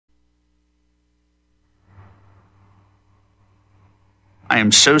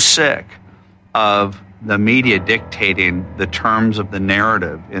am so sick of the media dictating the terms of the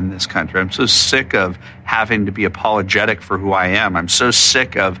narrative in this country. I'm so sick of having to be apologetic for who I am. I'm so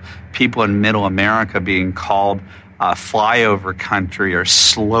sick of people in middle America being called flyover country or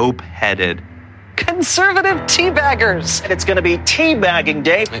slope-headed. Conservative teabaggers. And it's going to be teabagging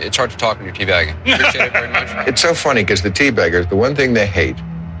day. It's hard to talk when you're teabagging. Appreciate it very much. It's so funny because the teabaggers, the one thing they hate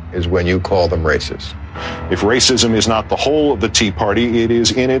is when you call them racist. If racism is not the whole of the Tea Party, it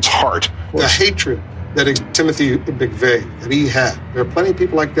is in its heart. The hatred that Timothy McVeigh, that he had. There are plenty of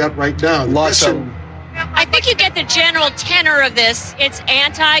people like that right now. Lots of them. I think you get the general tenor of this. It's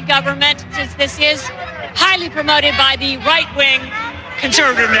anti-government, since this is highly promoted by the right-wing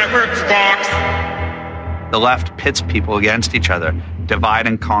conservative networks. Fox. The left pits people against each other. Divide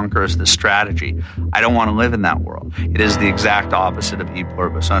and conquer is the strategy. I don't want to live in that world. It is the exact opposite of e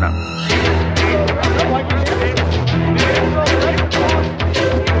pluribus unum.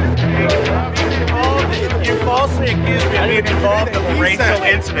 You falsely accused me of being involved in a racial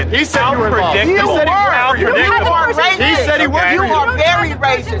incident. He said you were involved. You said he were. You are very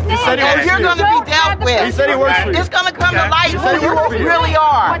racist. He said he works you're for you. going to be dealt with. He said he works for you. It's going to come to light He said who he works you for you. really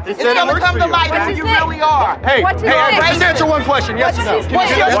are. He It's said he going to works come for to you. light who you really are. Hey, just answer one question, yes or no.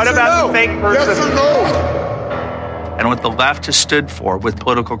 What about the fake person? Yes or no? And what the left has stood for with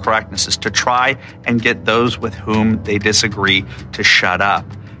political correctness is to try and get those with whom they disagree to shut up.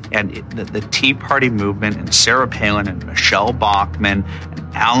 And the Tea Party movement and Sarah Palin and Michelle Bachmann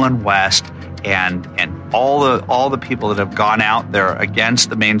and Alan West and all the people that have gone out there against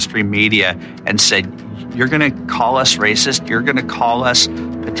the mainstream media and said, you're going to call us racist, you're going to call us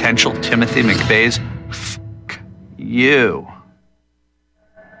potential Timothy McVeighs, fuck you.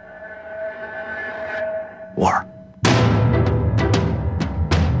 War.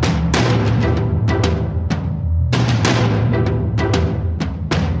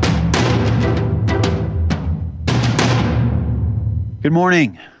 Good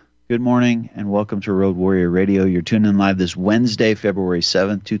morning. Good morning, and welcome to Road Warrior Radio. You're tuned in live this Wednesday, February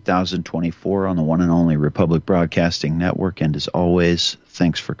 7th, 2024 on the one and only Republic Broadcasting Network. And as always,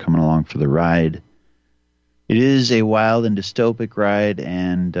 thanks for coming along for the ride. It is a wild and dystopic ride,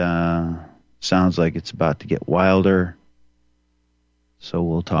 and sounds like it's about to get wilder. So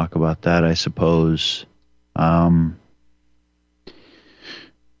we'll talk about that, I suppose. Announcements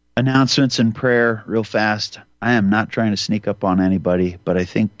and prayer real fast. I am not trying to sneak up on anybody, but I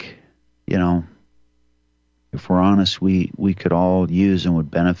think, if we're honest, we could all use and would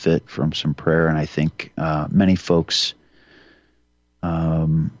benefit from some prayer. And I think many folks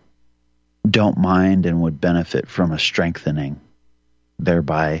don't mind and would benefit from a strengthening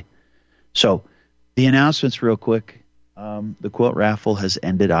thereby. So the announcements real quick. The quilt raffle has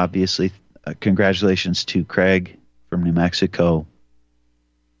ended, obviously. Congratulations to Craig from New Mexico,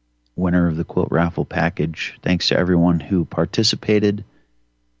 winner of the quilt raffle package. Thanks to everyone who participated.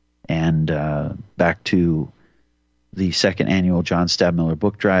 And back to the second annual John Stadmiller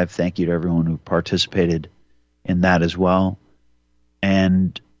book drive. Thank you to everyone who participated in that as well.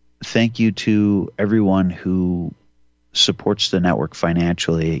 And thank you to everyone who supports the network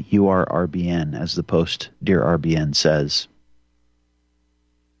financially. You are RBN, as the post, Dear RBN, says.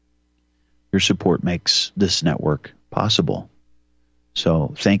 Your support makes this network possible.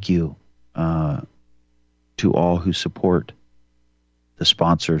 So thank you to all who support the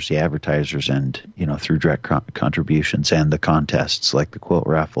sponsors, the advertisers, and through direct contributions and the contests like the quilt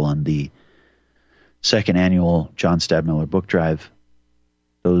raffle and the second annual John Stadmiller book drive.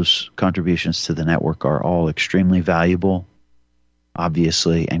 Those contributions to the network are all extremely valuable,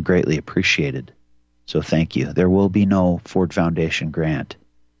 obviously, and greatly appreciated. So thank you. There will be no Ford Foundation grant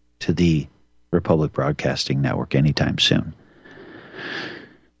to the Republic Broadcasting Network anytime soon.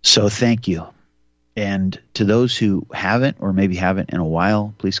 So thank you. And to those who haven't, or maybe haven't in a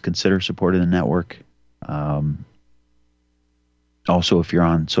while, please consider supporting the network. Also, if you're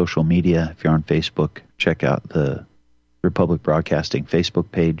on social media, if you're on Facebook, check out the Republic Broadcasting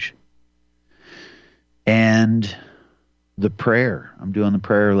Facebook page. And the prayer. I'm doing the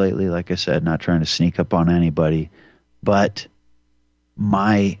prayer lately, like I said, not trying to sneak up on anybody. But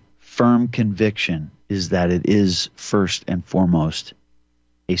my firm conviction is that it is first and foremost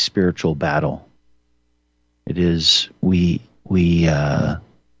a spiritual battle. It is, and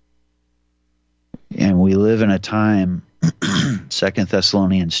we live in a time, 2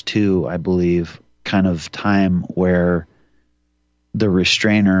 Thessalonians 2, I believe, kind of time where the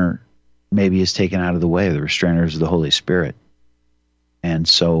restrainer maybe is taken out of the way. The restrainer is the Holy Spirit. And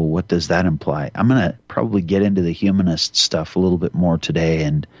so what does that imply? I'm going to probably get into the humanist stuff a little bit more today,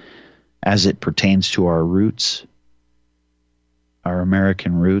 and as it pertains to our roots our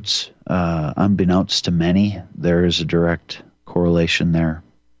American roots. Unbeknownst to many, there is a direct correlation there.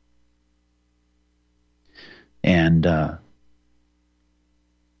 And the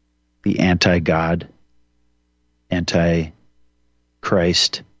anti-God, anti-Christ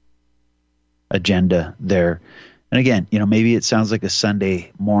agenda there. And again, maybe it sounds like a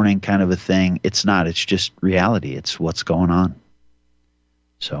Sunday morning kind of a thing. It's not. It's just reality. It's what's going on.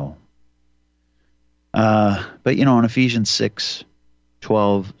 So, but in Ephesians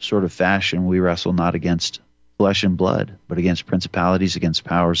 6:12 sort of fashion, we wrestle not against flesh and blood, but against principalities, against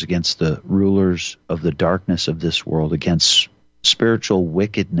powers, against the rulers of the darkness of this world, against spiritual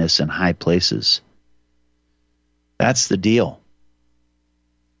wickedness in high places. That's the deal.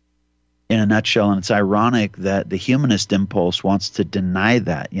 In a nutshell, and it's ironic that the humanist impulse wants to deny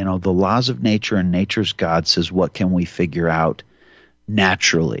that. The laws of nature and nature's God says, what can we figure out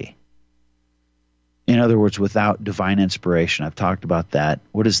naturally? In other words, without divine inspiration. I've talked about that.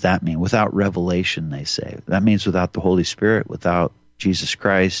 What does that mean? Without revelation, they say. That means without the Holy Spirit, without Jesus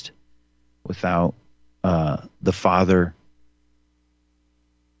Christ, without the Father.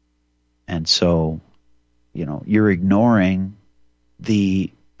 And so, you're ignoring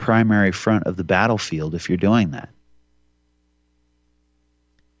the primary front of the battlefield if you're doing that.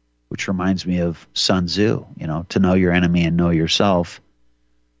 Which reminds me of Sun Tzu, to know your enemy and know yourself.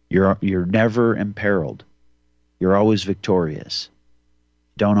 You're never imperiled. You're always victorious.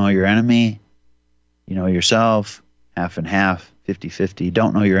 Don't know your enemy, you know yourself, half and half, 50-50.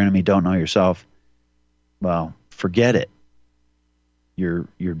 Don't know your enemy, don't know yourself. Well, forget it. You're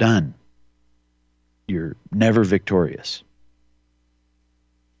done. You're never victorious.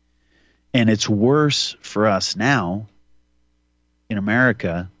 And it's worse for us now in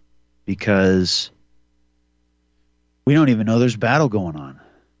America because we don't even know there's battle going on.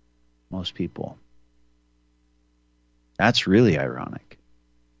 Most people. That's really ironic.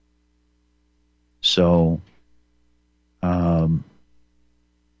 So, sort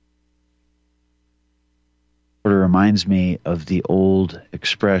of reminds me of the old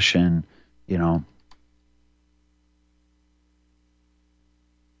expression,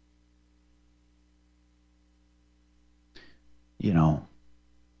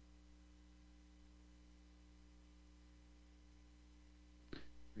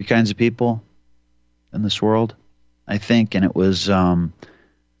 three kinds of people in this world, I think, and it was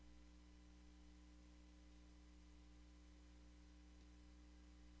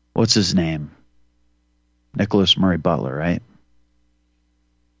what's his name? Nicholas Murray Butler, right?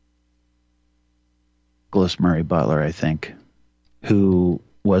 Nicholas Murray Butler, I think, who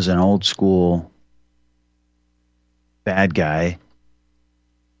was an old school bad guy,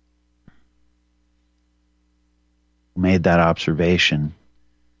 who made that observation.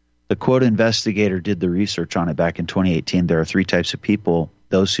 The quote investigator did the research on it back in 2018. There are three types of people: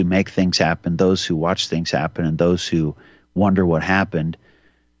 those who make things happen, those who watch things happen, and those who wonder what happened.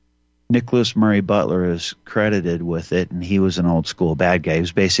 Nicholas Murray Butler is credited with it, and he was an old school bad guy. He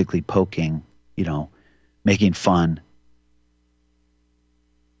was basically poking, making fun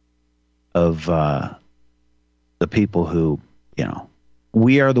of the people who,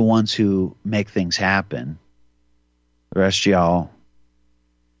 we are the ones who make things happen. The rest of y'all,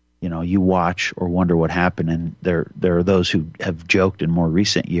 you watch or wonder what happened. And there are those who have joked in more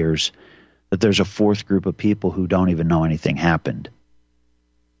recent years that there's a fourth group of people who don't even know anything happened.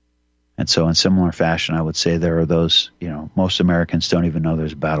 And so in similar fashion, I would say there are those, most Americans don't even know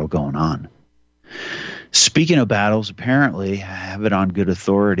there's a battle going on. Speaking of battles, apparently, I have it on good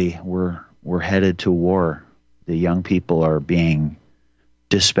authority, we're headed to war. The young people are being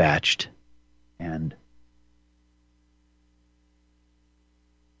dispatched. And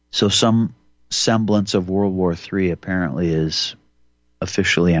so some semblance of World War III apparently is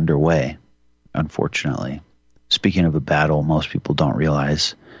officially underway, unfortunately. Speaking of a battle, most people don't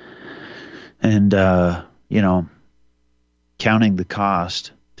realize. And, counting the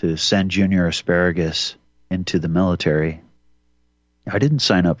cost to send Junior Asparagus into the military. I didn't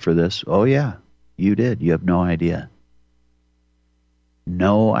sign up for this. Oh, yeah, you did. You have no idea.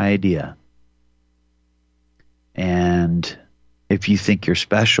 No idea. And if you think you're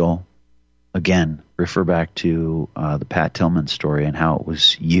special, again, refer back to the Pat Tillman story and how it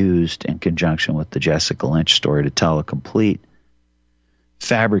was used in conjunction with the Jessica Lynch story to tell a complete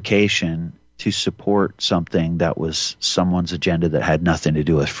fabrication to support something that was someone's agenda that had nothing to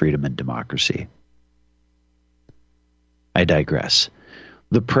do with freedom and democracy. I digress.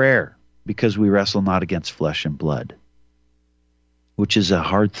 The prayer, because we wrestle not against flesh and blood, which is a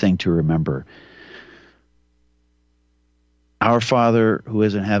hard thing to remember. Our Father who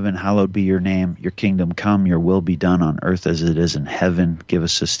is in heaven, hallowed be your name. Your kingdom come, your will be done on earth as it is in heaven. Give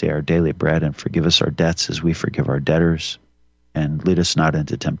us this day our daily bread, and forgive us our debts as we forgive our debtors. And lead us not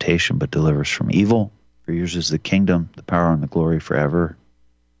into temptation, but deliver us from evil. For yours is the kingdom, the power, and the glory forever.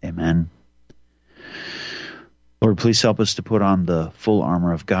 Amen. Lord, please help us to put on the full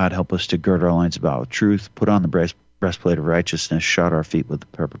armor of God. Help us to gird our loins about with truth. Put on the breastplate of righteousness. Shod our feet with the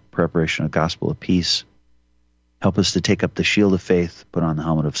preparation of the gospel of peace. Help us to take up the shield of faith, put on the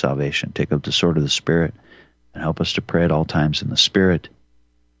helmet of salvation, take up the sword of the Spirit, and help us to pray at all times in the Spirit.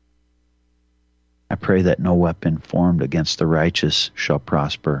 I pray that no weapon formed against the righteous shall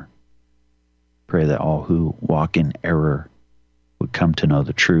prosper. Pray that all who walk in error would come to know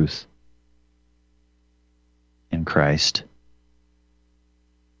the truth in Christ.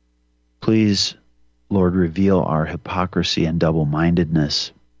 Please, Lord, reveal our hypocrisy and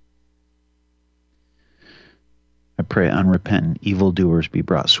double-mindedness. I pray unrepentant evildoers be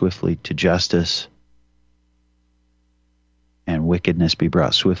brought swiftly to justice, and wickedness be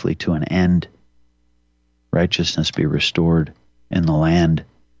brought swiftly to an end. Righteousness be restored in the land.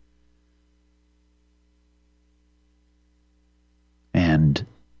 And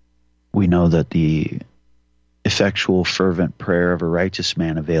we know that the effectual, fervent prayer of a righteous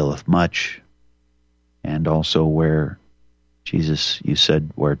man availeth much. And also where, Jesus, you said,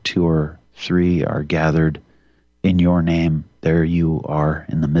 where 2 or 3 are gathered in your name, there you are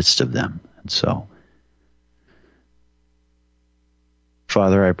in the midst of them. And so,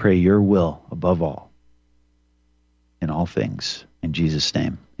 Father, I pray your will above all, in all things. In Jesus'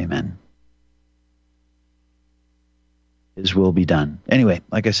 name, amen. His will be done. Anyway,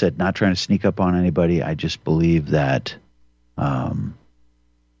 like I said, not trying to sneak up on anybody. I just believe that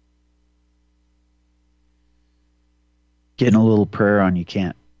getting a little prayer on you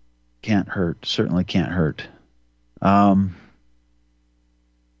can't hurt. Certainly can't hurt.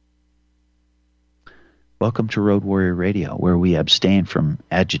 Welcome to Road Warrior Radio, where we abstain from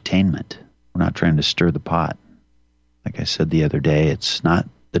agitainment. We're not trying to stir the pot. Like I said the other day, it's not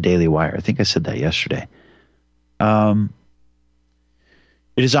the Daily Wire. I think I said that yesterday. It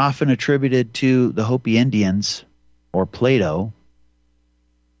is often attributed to the Hopi Indians or Plato.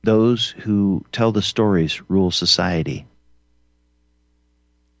 Those who tell the stories rule society.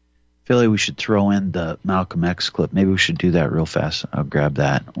 I feel like we should throw in the Malcolm X clip. Maybe we should do that real fast. I'll grab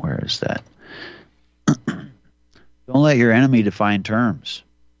that. Where is that? Don't let your enemy define terms.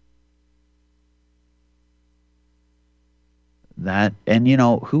 That, and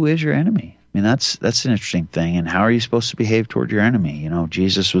who is your enemy? I mean, that's an interesting thing. And how are you supposed to behave toward your enemy?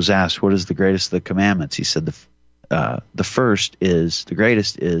 Jesus was asked, what is the greatest of the commandments? He said the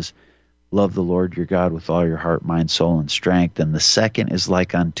greatest is love the Lord your God with all your heart, mind, soul, and strength. And the second is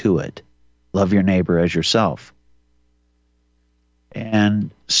like unto it. Love your neighbor as yourself.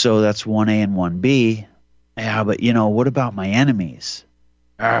 And so that's 1A and 1B. Yeah, but what about my enemies?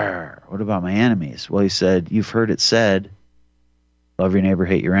 What about my enemies? Well, he said, you've heard it said, love your neighbor,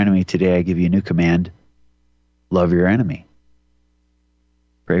 hate your enemy. Today I give you a new command. Love your enemy.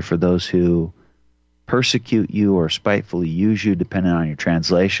 Pray for those who persecute you or spitefully use you, depending on your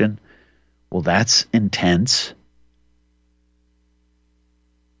translation. Well, that's intense.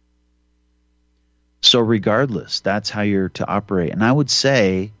 So regardless, that's how you're to operate. And I would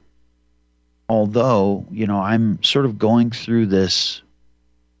say, although, I'm sort of going through this,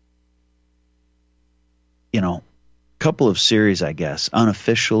 couple of series, I guess,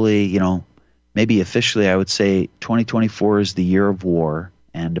 unofficially, maybe officially, I would say 2024 is the year of war.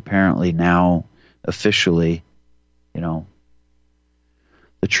 And apparently now, officially, the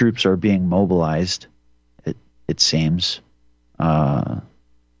troops are being mobilized, it seems. But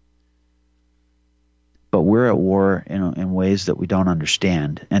we're at war in ways that we don't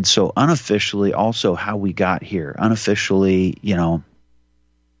understand. And so unofficially, also how we got here. Unofficially, the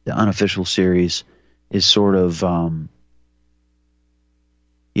unofficial series is sort of,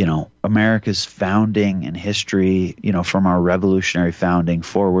 America's founding and history, from our revolutionary founding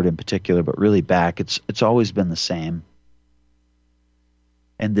forward in particular, but really back. It's always been the same.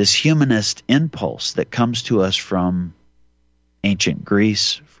 And this humanist impulse that comes to us from ancient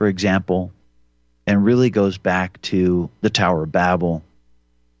Greece, for example, and really goes back to the Tower of Babel.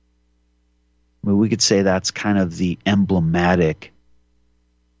 I mean, we could say that's kind of the emblematic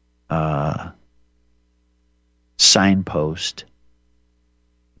signpost.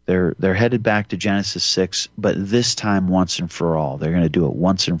 They're headed back to Genesis 6, but this time once and for all. They're going to do it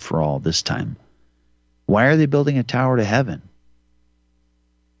once and for all this time. Why are they building a tower to heaven?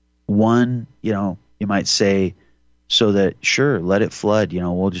 One, you might say, so that, sure, let it flood,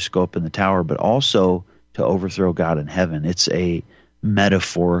 we'll just go up in the tower, but also to overthrow God in heaven. It's a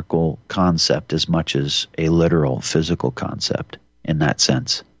metaphorical concept as much as a literal physical concept in that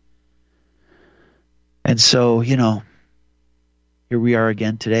sense. And so, here we are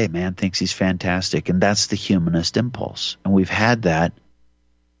again today. Man thinks he's fantastic, and that's the humanist impulse. And we've had that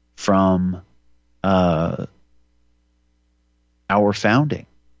from our founding.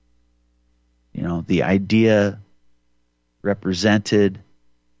 The idea represented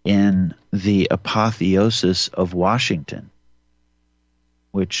in the apotheosis of Washington,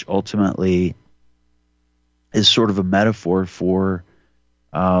 which ultimately is sort of a metaphor for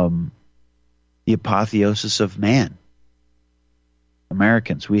the apotheosis of man.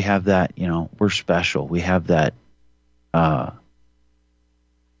 Americans, we have that, we're special. We have that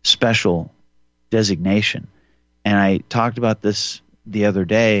special designation. And I talked about this the other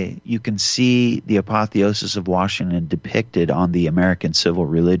day. You can see the apotheosis of Washington depicted on the American Civil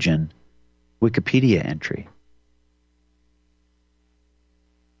Religion Wikipedia entry.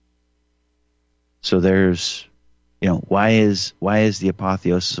 So there's, why is the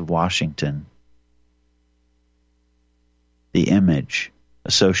apotheosis of Washington the image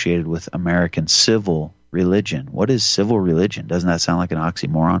associated with American civil religion? What is civil religion? Doesn't that sound like an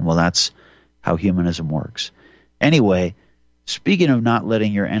oxymoron? Well, that's how humanism works. Anyway, speaking of not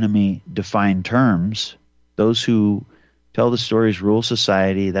letting your enemy define terms, those who tell the stories rule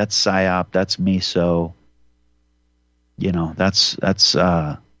society. That's PSYOP. That's MISO. That's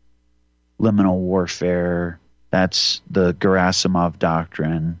liminal warfare. That's the Gerasimov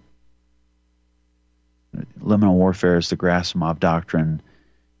doctrine. Liminal warfare is the Gerasimov doctrine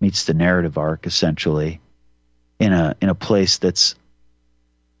meets the narrative arc, essentially, in a place that's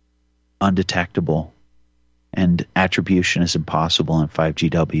undetectable, and attribution is impossible in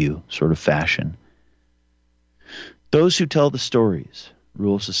 5GW sort of fashion. Those who tell the stories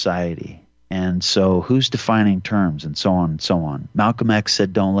rule society. And so who's defining terms, and so on and so on. Malcolm X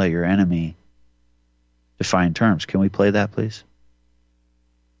said, don't let your enemy define terms. Can we play that, please?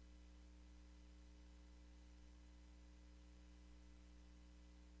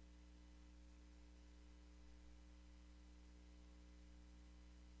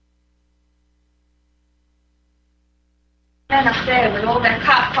 Men up there with all their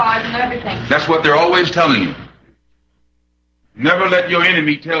cop cars and everything. That's what they're always telling you. Never let your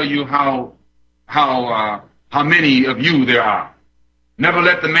enemy tell you how many of you there are. Never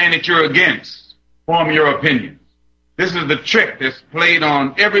let the man that you're against form your opinions. This is the trick that's played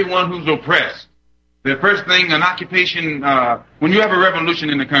on everyone who's oppressed. The first thing, an occupation, when you have a revolution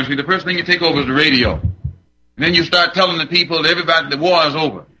in the country, the first thing you take over is the radio. And then you start telling the people, everybody, the war is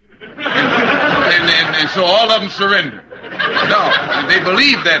over. And so all of them surrender. No, they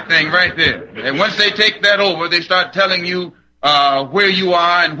believe that thing right there. And once they take that over, they start telling you where you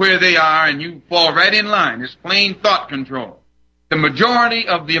are and where they are, and you fall right in line. It's plain thought control. The majority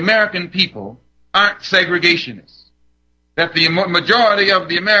of the American people aren't segregationists. That the majority of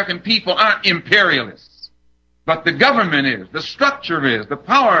the American people aren't imperialists. But the government is, the structure is, the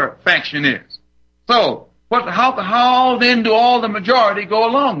power faction is. So, how then do all the majority go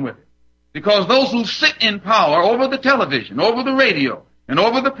along with it? Because those who sit in power over the television, over the radio, and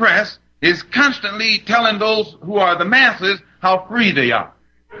over the press is constantly telling those who are the masses how free they are,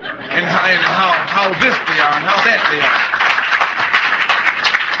 and how this they are, and how that they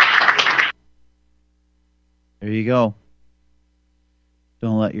are. There you go.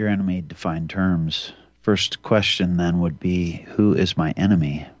 Don't let your enemy define terms. First question then would be, who is my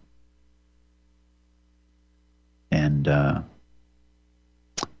enemy? And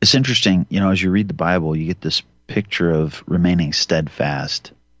it's interesting, as you read the Bible, you get this picture of remaining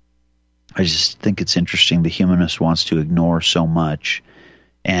steadfast. I just think it's interesting. The humanist wants to ignore so much,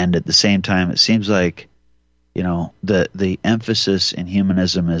 and at the same time, it seems like, the emphasis in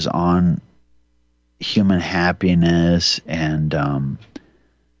humanism is on human happiness and,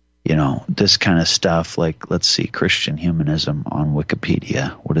 this kind of stuff. Like, let's see, Christian humanism on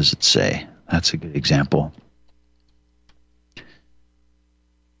Wikipedia. What does it say? That's a good example.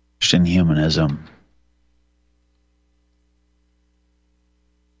 Christian humanism.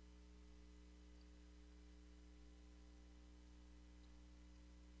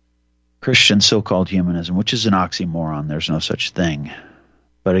 Christian so-called humanism, which is an oxymoron. There's no such thing.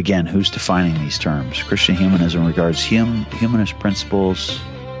 But again, who's defining these terms? Christian humanism regards humanist principles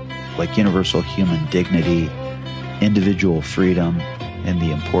like universal human dignity, individual freedom, and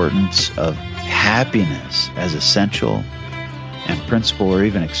the importance of happiness as essential and principal or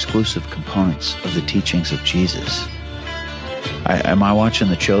even exclusive components of the teachings of Jesus. Am I watching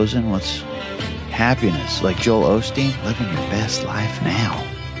The Chosen? What's happiness? Like Joel Osteen, living your best life now.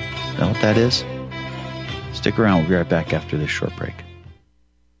 Is that what that is? Stick around. We'll be right back after this short break.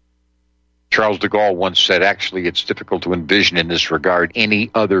 Charles de Gaulle once said, actually, it's difficult to envision in this regard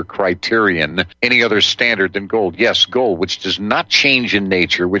any other criterion, any other standard than gold. Yes, gold, which does not change in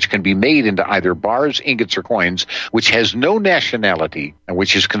nature, which can be made into either bars, ingots, or coins, which has no nationality, and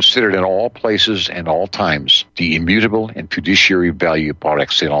which is considered in all places and all times the immutable and fiduciary value par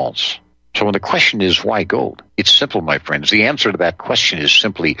excellence. So when the question is, why gold? It's simple, my friends. The answer to that question is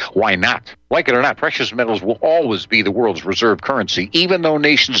simply, why not? Like it or not, precious metals will always be the world's reserve currency, even though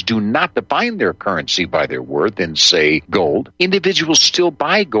nations do not define their currency by their worth in, say, gold. Individuals still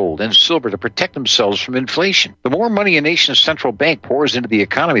buy gold and silver to protect themselves from inflation. The more money a nation's central bank pours into the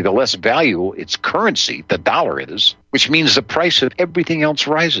economy, the less valuable its currency, the dollar, is, which means the price of everything else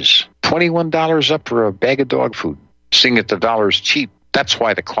rises. $21 up for a bag of dog food. Seeing that the dollar's cheap, that's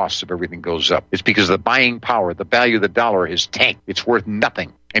why the cost of everything goes up. It's because the buying power, the value of the dollar is tanked. It's worth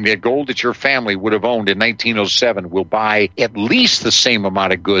nothing. And yet gold that your family would have owned in 1907 will buy at least the same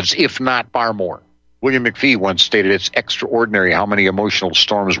amount of goods, if not far more. William McFee once stated, it's extraordinary how many emotional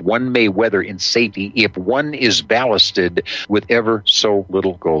storms one may weather in safety if one is ballasted with ever so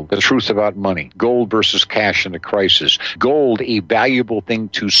little gold. The truth about money. Gold versus cash in a crisis. Gold, a valuable thing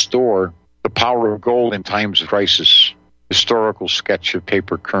to store. The power of gold in times of crisis. Historical sketch of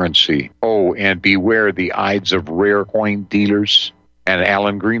paper currency. Oh, and beware the Ides of rare coin dealers. And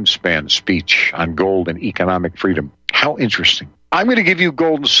Alan Greenspan's speech on gold and economic freedom. How interesting. I'm going to give you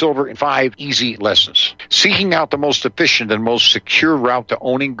gold and silver in 5 easy lessons. Seeking out the most efficient and most secure route to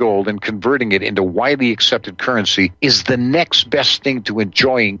owning gold and converting it into widely accepted currency is the next best thing to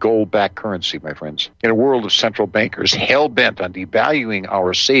enjoying gold-backed currency, my friends. In a world of central bankers hell-bent on devaluing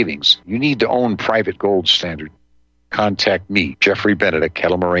our savings, you need to own private gold standard. Contact me, Jeffrey Bennett at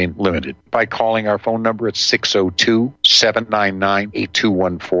Kettle Moraine Limited, by calling our phone number at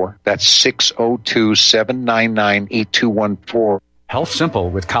 602-799-8214. That's 602-799-8214. Health Simple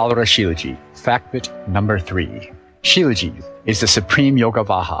with Cholera Shilajit. Fact bit number 3. Shilajit is the supreme yoga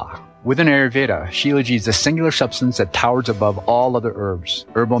vaha. Within Ayurveda, Shilajit is the singular substance that towers above all other herbs,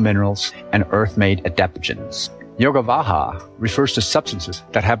 herbal minerals, and earth-made adaptogens. Yoga Vaha refers to substances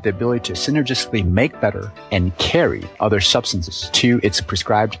that have the ability to synergistically make better and carry other substances to its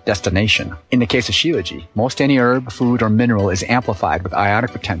prescribed destination. In the case of Shilajit, most any herb, food, or mineral is amplified with ionic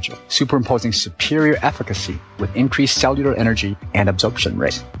potential, superimposing superior efficacy with increased cellular energy and absorption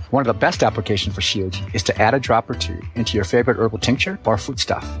rate. One of the best applications for Shilajit is to add a drop or two into your favorite herbal tincture or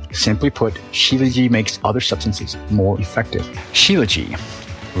foodstuff. Simply put, Shilajit makes other substances more effective. Shilajit,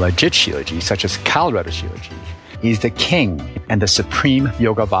 legit Shilajit, such as Colorado Shilajit, is the king and the supreme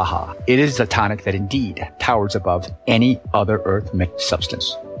yoga vaha. It is the tonic that indeed towers above any other earth-mixed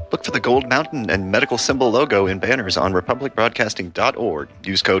substance. Look for the gold mountain and medical symbol logo in banners on republicbroadcasting.org.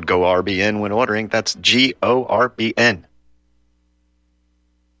 Use code GORBN when ordering. That's GORBN.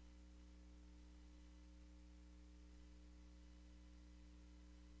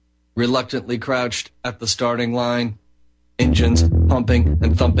 Reluctantly crouched at the starting line. Engines pumping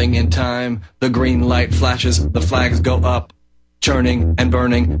and thumping in time. The green light flashes, the flags go up. Churning and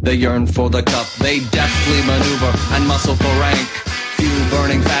burning, they yearn for the cup. They deftly maneuver and muscle for rank. Fuel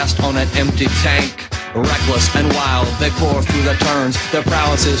burning fast on an empty tank. Reckless and wild, they pour through the turns. Their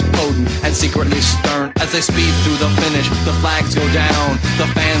prowess is potent and secretly stern. As they speed through the finish, the flags go down.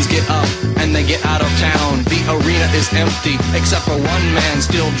 The fans get up and they get out of town. The arena is empty, except for one man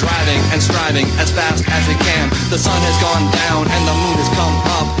still driving and striving as fast as he can. The sun has gone down and the moon has come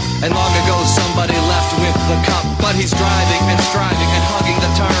up. And long ago somebody left with the cup. But he's driving and striving and hugging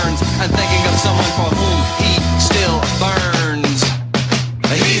the turns and thinking of someone for whom he still burns.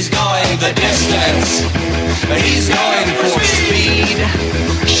 He's going the distance. He's going for speed.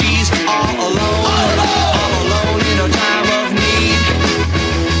 She's all alone in a time of need.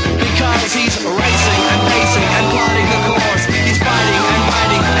 Because he's racing and pacing and plotting the course. He's fighting and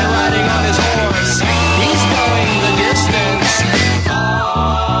fighting and riding on his horse. He's going the distance.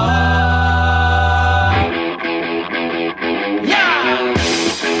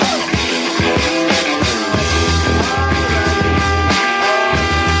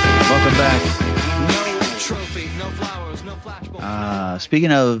 Welcome back.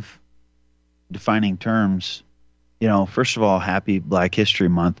 Speaking of defining terms, first of all, happy Black History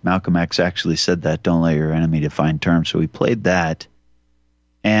Month. Malcolm X actually said that, don't let your enemy define terms. So we played that.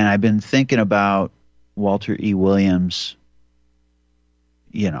 And I've been thinking about Walter E. Williams,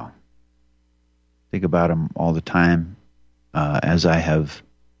 think about him all the time, as I have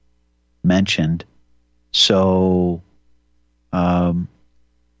mentioned. So,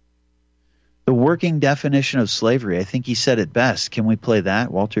 The working definition of slavery. I think he said it best. Can we play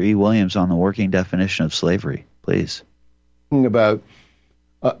that? Walter E. Williams on the working definition of slavery, please. About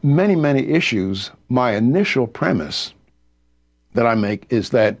many, many issues, my initial premise that I make is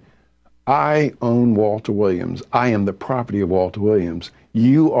that I own Walter Williams. I am the property of Walter Williams.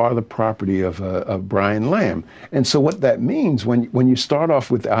 You are the property of Brian Lamb. And so what that means when you start off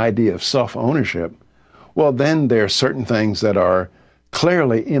with the idea of self-ownership, well, then there are certain things that are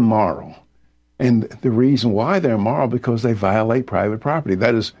clearly immoral. And the reason why they're immoral because they violate private property.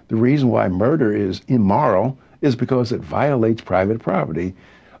 That is, the reason why murder is immoral is because it violates private property.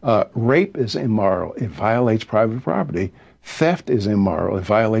 Rape is immoral. It violates private property. Theft is immoral. It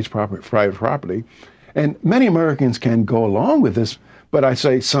violates private property. And many Americans can go along with this, but I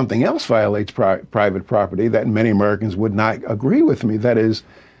say something else violates private property that many Americans would not agree with me. That is,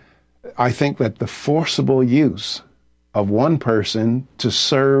 I think that the forcible use of one person to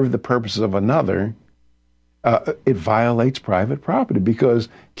serve the purposes of another, it violates private property. Because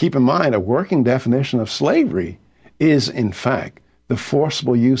keep in mind, a working definition of slavery is, in fact, the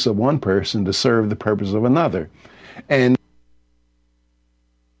forcible use of one person to serve the purpose of another. And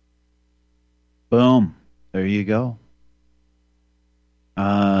boom, there you go.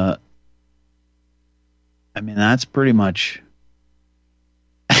 I mean, that's pretty much,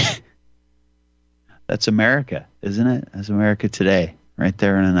 that's America, isn't it? That's America today, right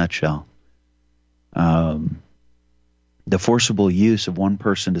there in a nutshell. The forcible use of one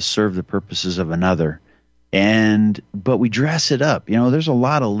person to serve the purposes of another. But we dress it up. You know, there's a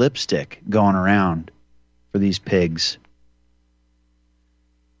lot of lipstick going around for these pigs.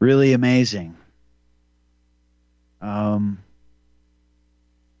 Really amazing.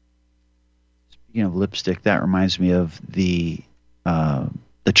 Speaking of lipstick, that reminds me of the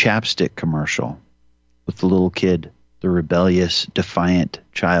chapstick commercial with the little kid, the rebellious, defiant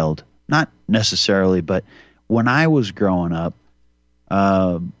child. Not necessarily, but when I was growing up,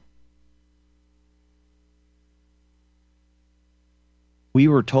 we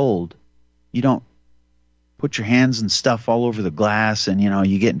were told you don't put your hands and stuff all over the glass, and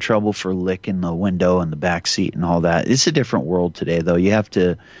you get in trouble for licking the window and the back seat and all that. It's a different world today, though. You have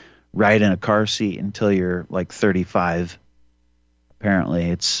to ride in a car seat until you're like 35. Apparently,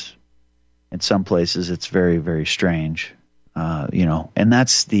 it's in some places it's very, very strange, and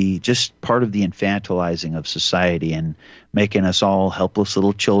that's just part of the infantilizing of society and making us all helpless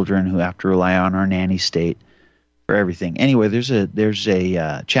little children who have to rely on our nanny state for everything. Anyway, there's a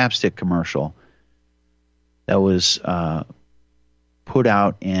chapstick commercial that was put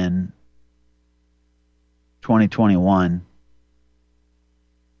out in 2021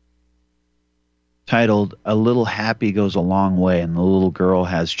 titled "A Little Happy Goes a Long Way," and the little girl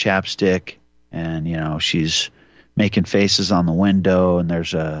has chapstick, and she's making faces on the window, and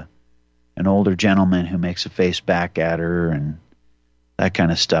there's an older gentleman who makes a face back at her and that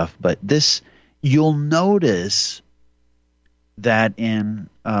kind of stuff. But this, you'll notice that in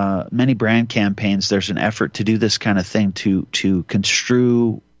many brand campaigns, there's an effort to do this kind of thing to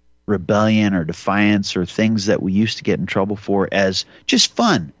construe rebellion or defiance or things that we used to get in trouble for as just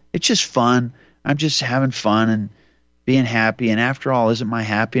fun. It's just fun. I'm just having fun and being happy. And after all, isn't my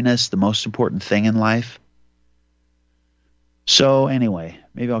happiness the most important thing in life? So anyway,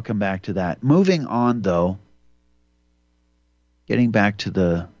 maybe I'll come back to that. Moving on, though, getting back to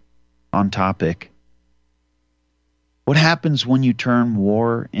the on topic. What happens when you turn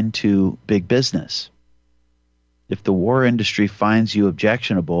war into big business? If the war industry finds you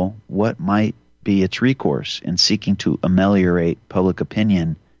objectionable, what might be its recourse in seeking to ameliorate public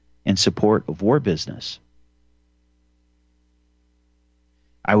opinion in support of war business?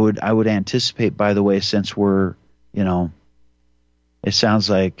 I would anticipate, by the way, since we're, it sounds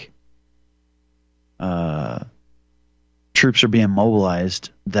like troops are being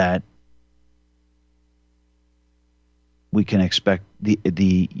mobilized, that we can expect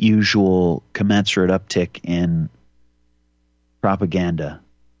the usual commensurate uptick in propaganda,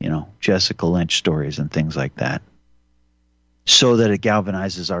 Jessica Lynch stories and things like that, so that it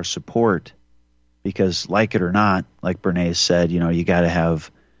galvanizes our support. Because, like it or not, like Bernays said, you got to have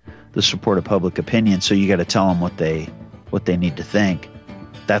the support of public opinion, so you got to tell them what they need to think.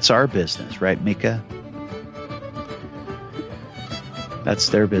 That's our business, right, Mika? That's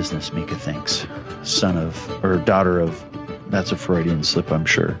their business, Mika thinks. Son of, or daughter of, that's a Freudian slip, I'm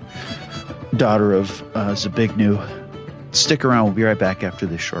sure. Daughter of Zbigniew. Stick around. We'll be right back after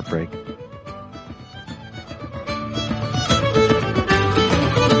this short break.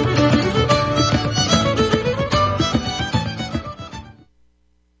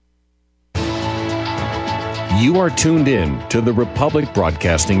 You are tuned in to the Republic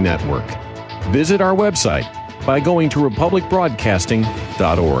Broadcasting Network. Visit our website by going to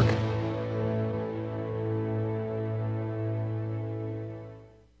republicbroadcasting.org.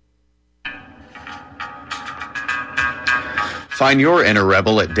 Find your inner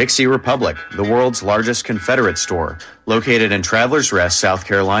rebel at Dixie Republic, the world's largest Confederate store, located in Travelers Rest, South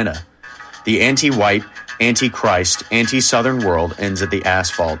Carolina. The anti-white, anti-Christ, anti-Southern world ends at the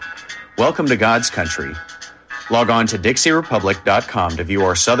asphalt. Welcome to God's country. Log on to DixieRepublic.com to view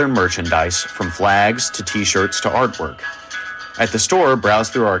our Southern merchandise, from flags to T-shirts to artwork. At the store, browse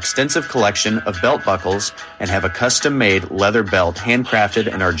through our extensive collection of belt buckles and have a custom-made leather belt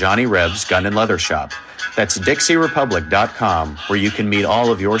handcrafted in our Johnny Rebs Gun and Leather Shop. That's DixieRepublic.com, where you can meet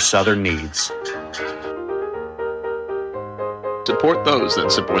all of your Southern needs. Support those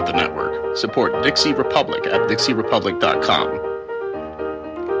that support the network. Support Dixie Republic at DixieRepublic.com.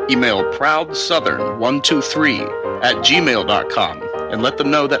 Email ProudSouthern123@gmail.com and let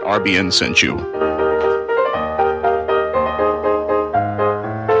them know that RBN sent you.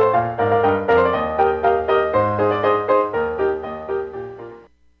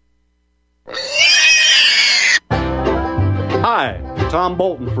 Hi, Tom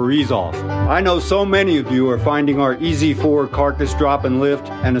Bolton for Ease Off. I know so many of you are finding our Easy 4 carcass drop and lift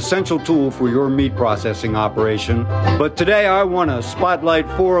an essential tool for your meat processing operation, but today I want to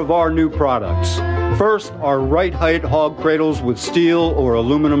spotlight 4 of our new products. First, our right height hog cradles with steel or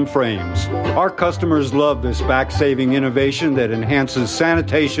aluminum frames. Our customers love this back-saving innovation that enhances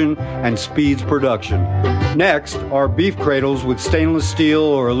sanitation and speeds production. Next, our beef cradles with stainless steel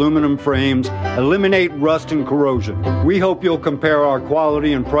or aluminum frames eliminate rust and corrosion. We hope you'll compare our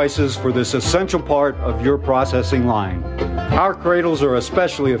quality and prices for this essential part of your processing line. Our cradles are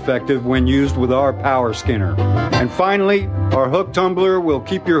especially effective when used with our power skinner. And finally, our hook tumbler will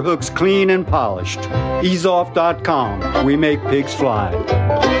keep your hooks clean and polished. EaseOff.com. We make pigs fly.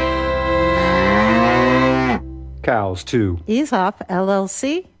 Cows, too. Ease Off,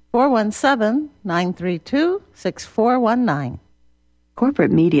 LLC, 417-932-6419.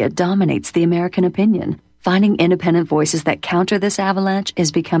 Corporate media dominates the American opinion. Finding independent voices that counter this avalanche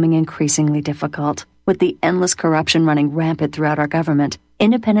is becoming increasingly difficult. With the endless corruption running rampant throughout our government,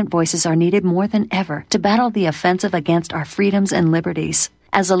 independent voices are needed more than ever to battle the offensive against our freedoms and liberties.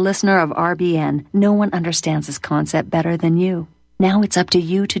 As a listener of RBN, no one understands this concept better than you. Now it's up to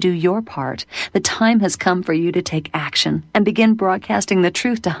you to do your part. The time has come for you to take action and begin broadcasting the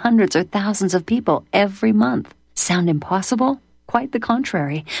truth to hundreds or thousands of people every month. Sound impossible? Quite the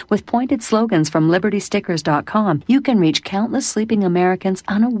contrary. With pointed slogans from LibertyStickers.com, you can reach countless sleeping Americans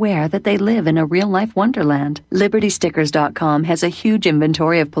unaware that they live in a real-life wonderland. LibertyStickers.com has a huge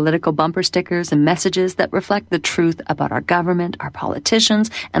inventory of political bumper stickers and messages that reflect the truth about our government, our politicians,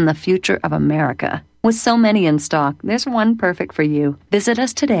 and the future of America. With so many in stock, there's one perfect for you. Visit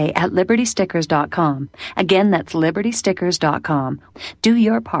us today at LibertyStickers.com. Again, that's LibertyStickers.com. Do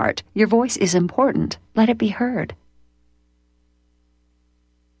your part. Your voice is important. Let it be heard.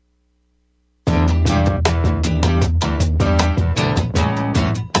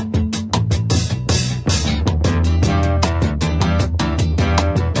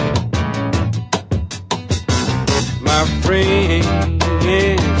 My friends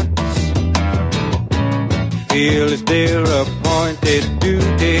feel it's their appointed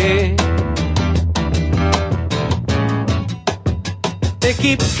duty. They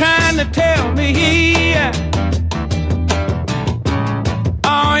keep trying to tell me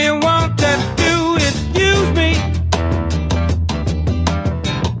all you want to do is use me.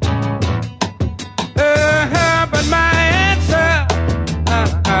 But my answer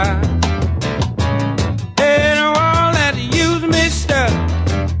they don't all that use me stuff.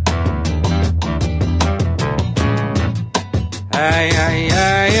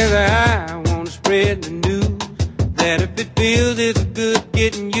 I want to spread the news that if it feels it's good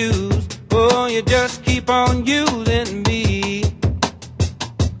getting used, oh, you just keep on using me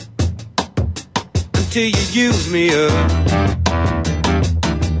until you use me up.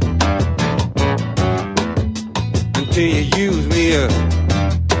 Until you use me up.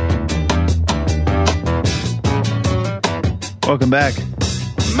 Welcome back.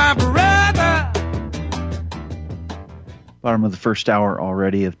 My brother. Bottom of the first hour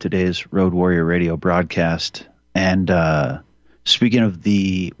already of today's Road Warrior Radio broadcast. And speaking of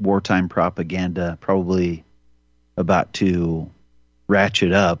the wartime propaganda, probably about to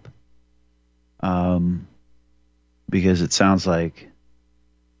ratchet up, because it sounds like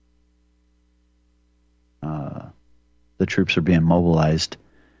the troops are being mobilized.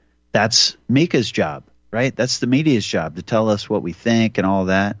 That's Mika's job, right? That's the media's job to tell us what we think and all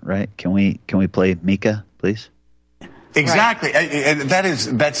that, right? Can we play Mika, please? Exactly. Right. And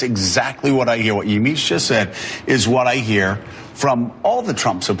that's exactly what I hear. What Yamiche just said is what I hear from all the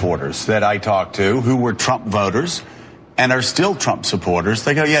Trump supporters that I talk to who were Trump voters and are still Trump supporters.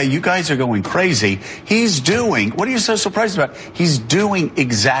 They go, yeah, you guys are going crazy. He's doing, what are you so surprised about? He's doing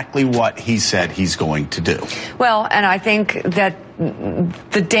exactly what he said he's going to do. Well, and I think that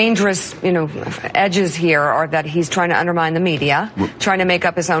the dangerous, edges here are that he's trying to undermine the media, trying to make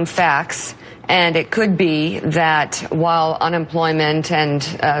up his own facts. And it could be that while unemployment and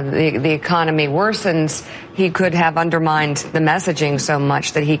the economy worsens, he could have undermined the messaging so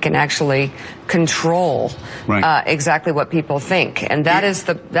much that he can actually control exactly what people think. And that is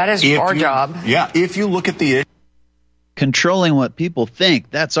our job. Yeah, if you look at the controlling what people think,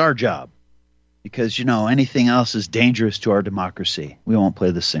 that's our job. Because, anything else is dangerous to our democracy. We won't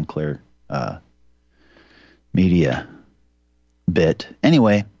play the Sinclair media bit.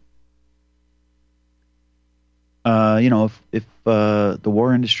 Anyway, if the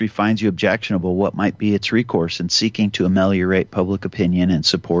war industry finds you objectionable, what might be its recourse in seeking to ameliorate public opinion in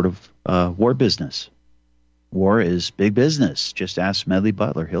support of war business? War is big business. Just ask Medley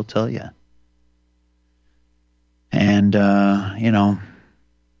Butler. He'll tell you. And,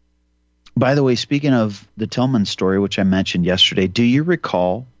 by the way, speaking of the Tillman story, which I mentioned yesterday, do you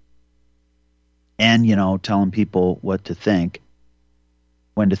recall, and, telling people what to think,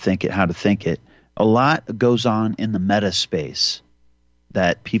 when to think it, how to think it, a lot goes on in the meta space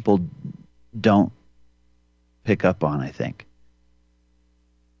that people don't pick up on, I think.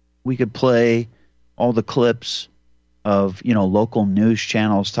 We could play all the clips of, local news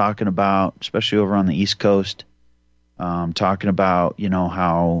channels talking about, especially over on the East Coast, talking about,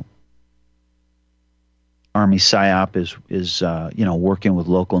 how Army PSYOP is working with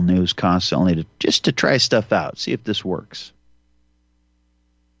local news constantly to try stuff out, see if this works.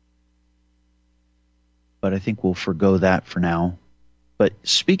 But I think we'll forgo that for now. But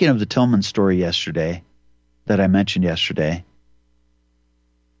speaking of the Tillman story yesterday, that I mentioned yesterday,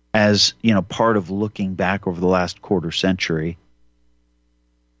 as part of looking back over the last quarter century,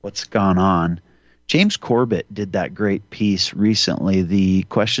 what's gone on, James Corbett did that great piece recently, the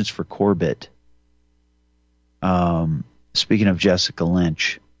Questions for Corbett. Speaking of Jessica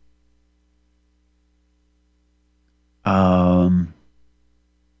Lynch, what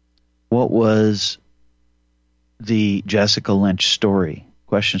was the Jessica Lynch story?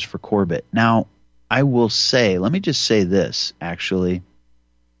 Questions for Corbett. Now, I will say, let me just say this, actually.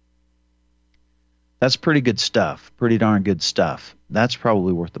 That's pretty good stuff. Pretty darn good stuff. That's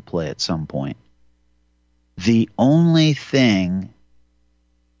probably worth a play at some point. The only thing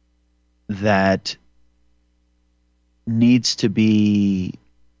that needs to be,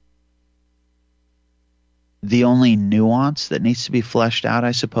 the only nuance that needs to be fleshed out,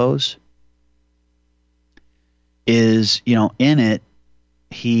 I suppose, is, in it,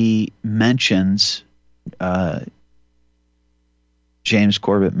 he mentions, James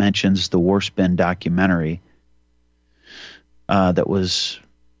Corbett mentions the Warspin documentary that was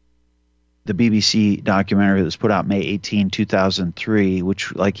the BBC documentary that was put out May 18, 2003,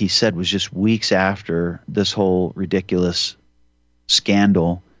 which, like he said, was just weeks after this whole ridiculous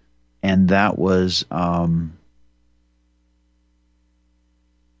scandal. And that was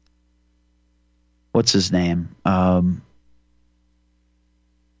what's his name?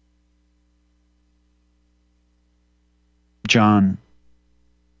 John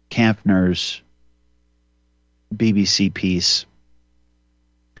Kampner's BBC piece.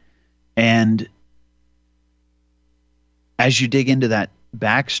 And as you dig into that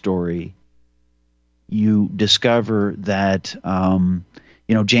backstory, you discover that,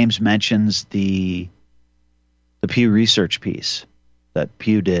 James mentions the Pew Research piece that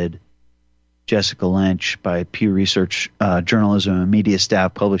Pew did, Jessica Lynch, by Pew Research Journalism and Media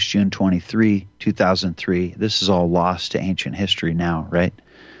Staff, published June 23, 2003. This is all lost to ancient history now, right?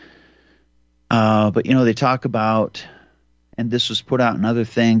 But, they talk about, and this was put out in other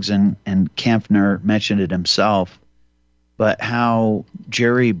things, and Kampner mentioned it himself, but how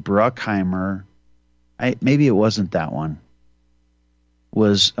Jerry Bruckheimer, maybe it wasn't that one,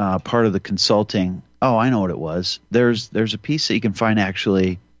 was part of the consulting. Oh, I know what it was. There's a piece that you can find,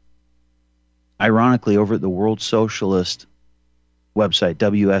 actually, ironically, over at the World Socialist website,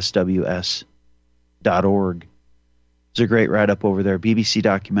 WSWS.org. There's a great write-up over there. BBC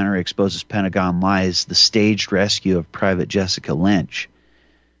documentary exposes Pentagon lies, the staged rescue of Private Jessica Lynch.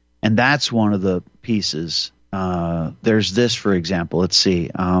 And that's one of the pieces. There's this, for example. Let's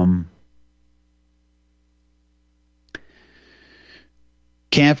see.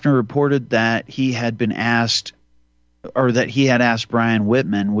 Kampner reported that he had been asked or that he had asked Brian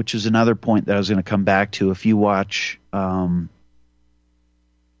Whitman, which is another point that I was going to come back to. If you watch, not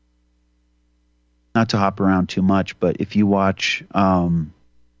to hop around too much, but if you watch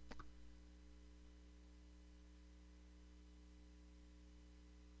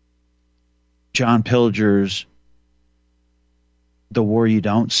John Pilger's The War You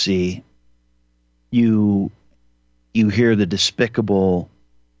Don't See, you hear the despicable,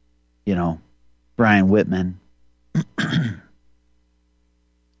 Brian Whitman.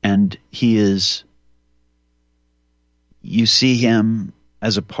 And you see him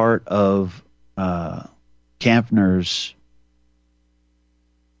as a part of Kampfner's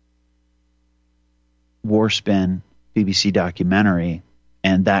Warspin BBC documentary,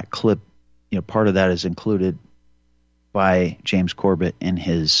 and that clip, part of that is included by James Corbett in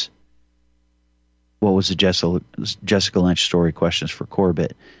his, what was the Jessica Lynch story, Questions for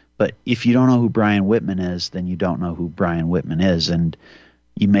Corbett. But if you don't know who Brian Whitman is, then you don't know who Brian Whitman is. And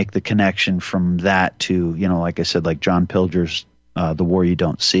you make the connection from that to, like I said, like John Pilger's The War You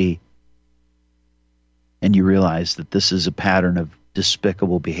Don't See. And you realize that this is a pattern of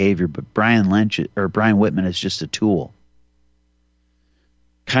despicable behavior. But Brian Whitman is just a tool.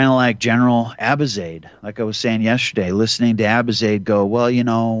 Kind of like General Abizaid. Like I was saying yesterday, listening to Abizaid go, well,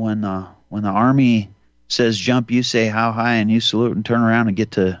 when the Army says jump, you say how high, and you salute and turn around and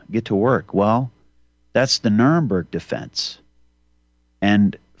get to work. Well, that's the Nuremberg defense.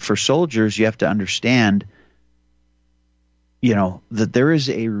 And for soldiers, you have to understand, that there is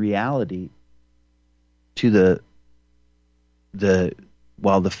a reality to the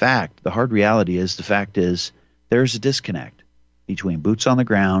hard reality is, the fact is, there's a disconnect between boots on the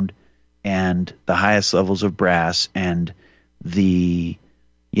ground and the highest levels of brass and the,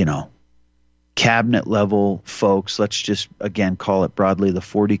 cabinet level folks. Let's just again call it broadly the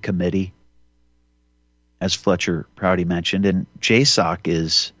 40 committee, as Fletcher Prouty mentioned. And JSOC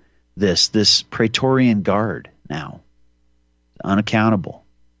is this Praetorian Guard now, unaccountable.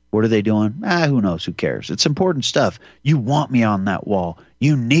 What are they doing? Who knows? Who cares? It's important stuff. You want me on that wall.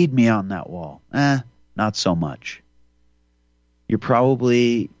 You need me on that wall. Not so much. You're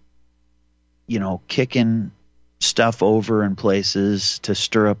probably, kicking stuff over in places to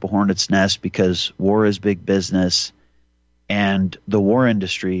stir up a hornet's nest because war is big business and the war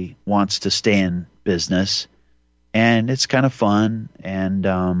industry wants to stay in business, and it's kind of fun and,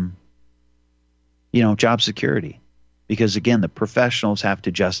 job security, because again, the professionals have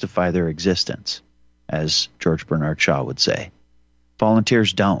to justify their existence, as George Bernard Shaw would say.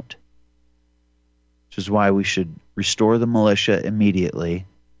 Volunteers don't, which is why we should restore the militia immediately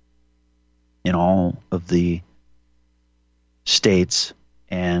in all of the states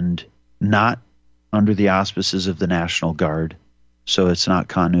and not under the auspices of the National Guard, so it's not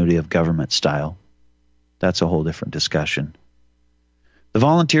continuity of government style. That's a whole different discussion. The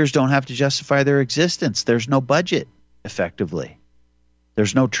volunteers don't have to justify their existence. There's no budget, effectively.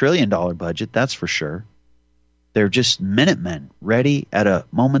 There's no $1 trillion budget, that's for sure. They're just Minutemen, ready at a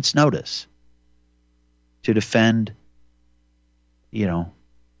moment's notice to defend,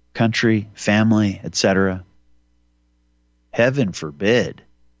 country, family, etc. Heaven forbid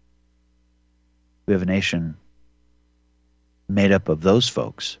we have a nation made up of those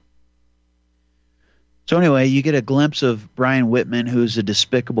folks. So anyway, you get a glimpse of Brian Whitman, who's a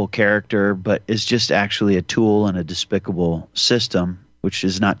despicable character, but is just actually a tool in a despicable system, which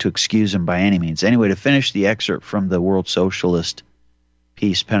is not to excuse him by any means. Anyway, to finish the excerpt from the World Socialist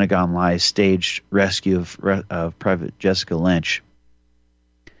piece, Pentagon Lies, Staged Rescue of Private Jessica Lynch,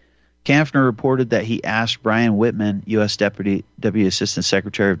 Kampfner reported that he asked Brian Whitman, U.S. Deputy Assistant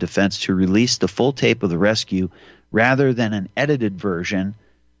Secretary of Defense, to release the full tape of the rescue rather than an edited version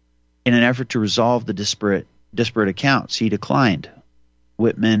in an effort to resolve the disparate accounts. He declined.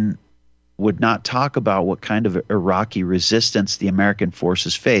 Whitman would not talk about what kind of Iraqi resistance the American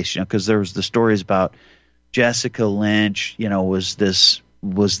forces faced, because there was the stories about Jessica Lynch, was this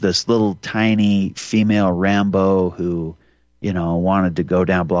little tiny female Rambo who, wanted to go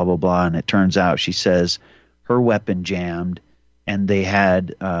down, blah, blah, blah. And it turns out, she says, her weapon jammed and they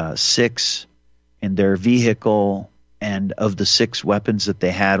had 6 in their vehicle. And of the 6 weapons that they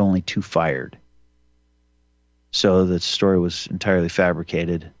had, only 2 fired. So the story was entirely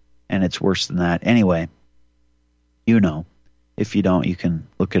fabricated, and it's worse than that. Anyway, if you don't, you can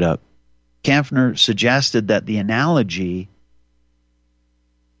look it up. Kampfner suggested that the analogy,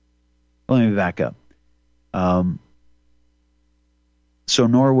 let me back up. So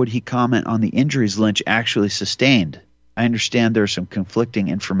nor would he comment on the injuries Lynch actually sustained. I understand there's some conflicting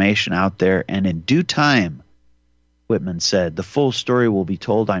information out there, and in due time, Whitman said, the full story will be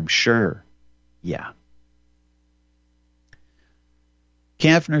told, I'm sure. Yeah.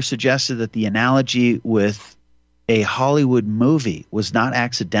 Kampfner suggested that the analogy with a Hollywood movie was not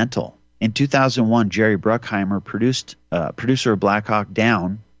accidental. In 2001, Jerry Bruckheimer, producer of Black Hawk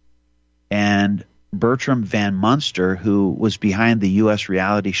Down, and Bertram Van Munster, who was behind the U.S.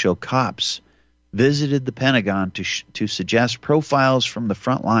 reality show Cops, visited the Pentagon to suggest profiles from the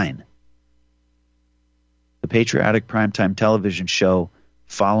front line. The patriotic primetime television show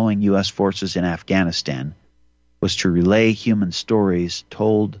following U.S. forces in Afghanistan was to relay human stories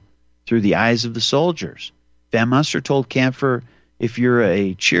told through the eyes of the soldiers. Van Munster told Kampfer, if you're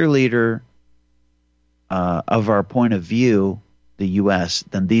a cheerleader of our point of view, the U.S.,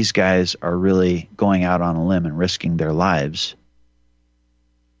 then these guys are really going out on a limb and risking their lives.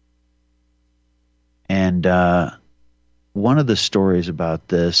 And one of the stories about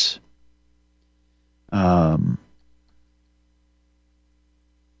this,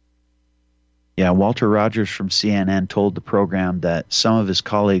 Walter Rogers from CNN told the program that some of his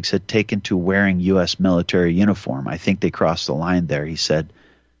colleagues had taken to wearing U.S. military uniform. I think they crossed the line there, he said.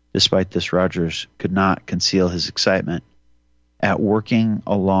 Despite this, Rogers could not conceal his excitement at working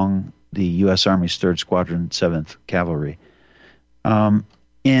along the U.S. Army's 3rd Squadron, 7th Cavalry.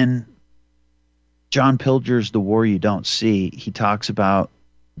 In John Pilger's The War You Don't See, he talks about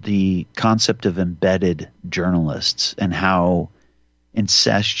the concept of embedded journalists and how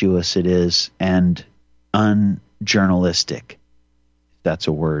incestuous it is and unjournalistic, if that's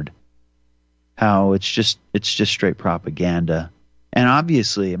a word. How it's just straight propaganda. And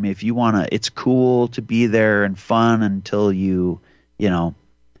obviously, I mean, if you want to, it's cool to be there and fun until you get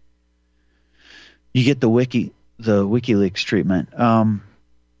the WikiLeaks treatment.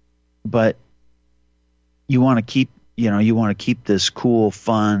 But you want to keep this cool,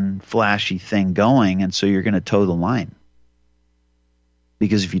 fun, flashy thing going, and so you're going to toe the line.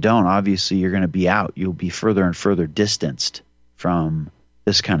 Because if you don't, obviously you're going to be out. You'll be further and further distanced from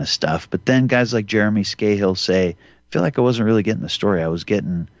this kind of stuff. But then guys like Jeremy Scahill say, I feel like I wasn't really getting the story. I was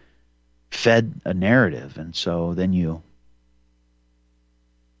getting fed a narrative. And so then you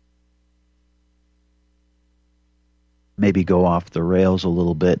maybe go off the rails a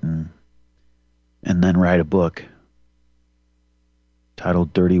little bit and then write a book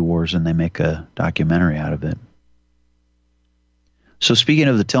titled Dirty Wars, and they make a documentary out of it. So speaking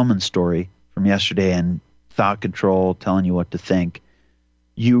of the Tillman story from yesterday and thought control, telling you what to think,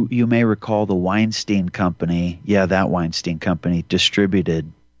 you may recall the Weinstein Company, that Weinstein Company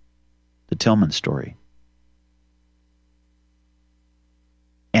distributed the Tillman story.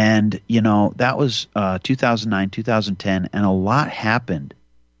 And, that was 2009, 2010, and a lot happened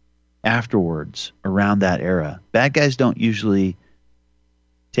afterwards around that era. Bad guys don't usually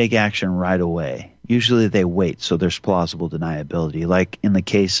take action right away. Usually they wait, so there's plausible deniability. Like in the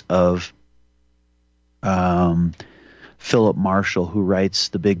case of Philip Marshall, who writes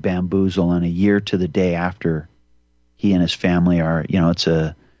The Big Bamboozle, and a year to the day after he and his family are, it's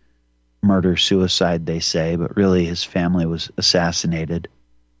a murder-suicide, they say, but really his family was assassinated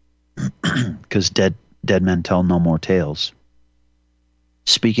because dead men tell no more tales.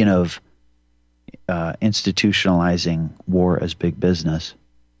 Speaking of institutionalizing war as big business,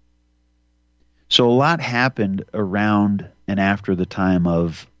 so a lot happened around and after the time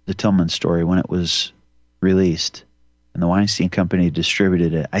of the Tillman story when it was released and the Weinstein Company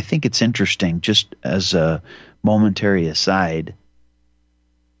distributed it. I think it's interesting, just as a momentary aside.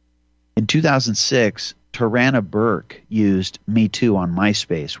 In 2006, Tarana Burke used Me Too on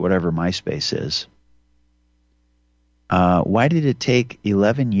MySpace, whatever MySpace is. Why did it take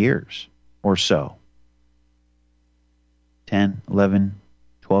 11 years or so? 10, 11,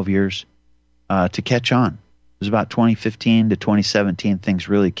 12 years? To catch on. It was about 2015 to 2017 things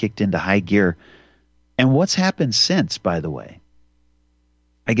really kicked into high gear. And what's happened since, by the way?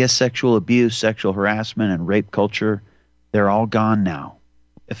 I guess sexual abuse, sexual harassment, and rape culture, they're all gone now,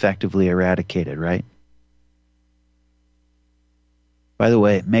 effectively eradicated, right? By the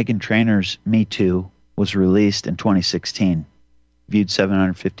way, Meghan Trainor's Me Too was released in 2016, viewed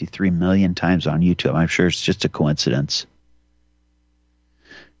 753 million times on YouTube. I'm sure it's just a coincidence.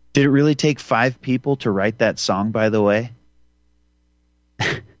 Did it really take 5 people to write that song, by the way?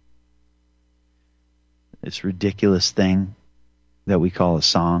 This ridiculous thing that we call a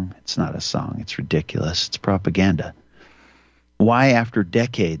song. It's not a song. It's ridiculous. It's propaganda. Why, after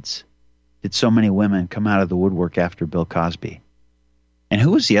decades, did so many women come out of the woodwork after Bill Cosby? And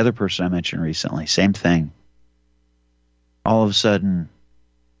who was the other person I mentioned recently? Same thing. All of a sudden,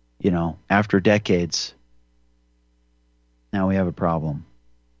 after decades, now we have a problem.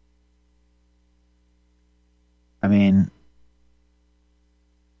 I mean,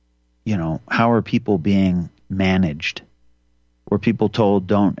 how are people being managed? Were people told,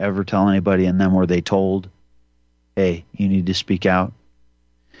 don't ever tell anybody, and then were they told, hey, you need to speak out?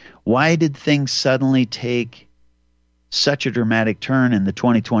 Why did things suddenly take such a dramatic turn in the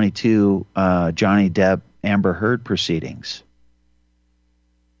 2022 Johnny Depp Amber Heard proceedings?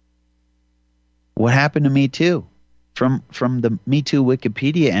 What happened to Me Too? From the Me Too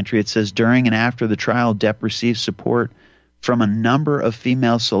Wikipedia entry, it says during and after the trial, Depp received support from a number of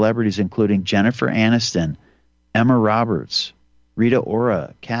female celebrities, including Jennifer Aniston, Emma Roberts, Rita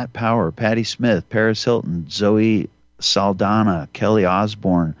Ora, Kat Power, Patti Smith, Paris Hilton, Zoe Saldana, Kelly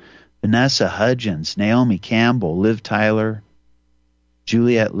Osbourne, Vanessa Hudgens, Naomi Campbell, Liv Tyler,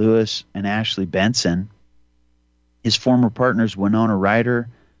 Juliette Lewis, and Ashley Benson. His former partners Winona Ryder,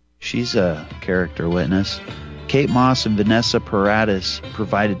 she's a character witness, Kate Moss and Vanessa Paradis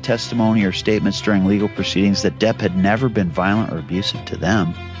provided testimony or statements during legal proceedings that Depp had never been violent or abusive to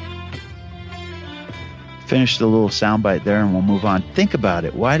them. Finish the little soundbite there and we'll move on. Think about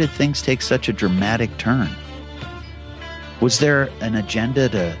it. Why did things take such a dramatic turn? Was there an agenda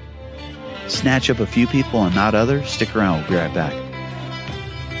to snatch up a few people and not others? Stick around. We'll be right back.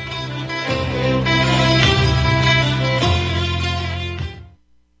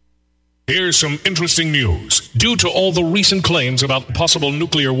 Here's some interesting news. Due to all the recent claims about possible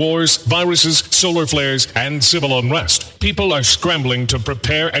nuclear wars, viruses, solar flares, and civil unrest, people are scrambling to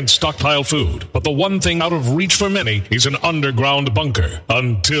prepare and stockpile food. But the one thing out of reach for many is an underground bunker.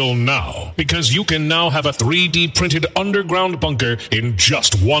 Until now. Because you can now have a 3D printed underground bunker in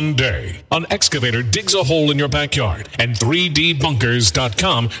just one day. An excavator digs a hole in your backyard, and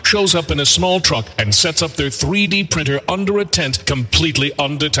 3dbunkers.com shows up in a small truck and sets up their 3D printer under a tent completely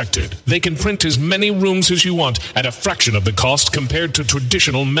undetected. They can print as many rooms as you want at a fraction of the cost compared to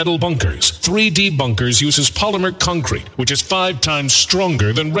traditional metal bunkers. 3D Bunkers uses polymer concrete, which is 5 times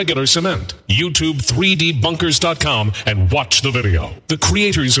stronger than regular cement. YouTube 3dbunkers.com and watch the video. The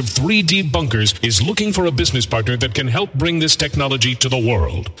creators of 3D Bunkers is looking for a business partner that can help bring this technology to the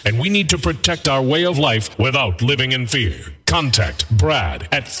world. And we need to protect our way of life without living in fear. Contact Brad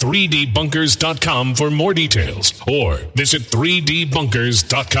at 3dbunkers.com for more details or visit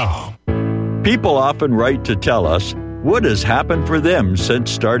 3dbunkers.com. People often write to tell us what has happened for them since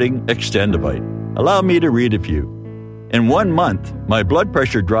starting Extendivite. Allow me to read a few. In 1 month, my blood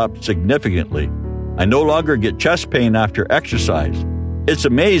pressure dropped significantly. I no longer get chest pain after exercise. It's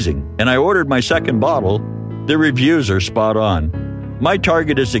amazing, and I ordered my second bottle. The reviews are spot on. My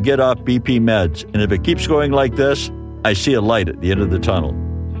target is to get off BP meds, and if it keeps going like this, I see a light at the end of the tunnel.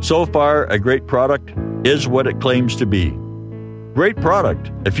 So far, a great product is what it claims to be. Great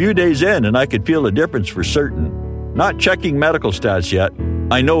product. A few days in, and I could feel a difference for certain. Not checking medical stats yet.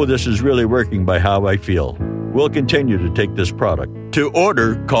 I know this is really working by how I feel. We'll continue to take this product. To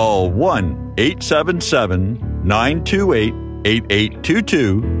order, call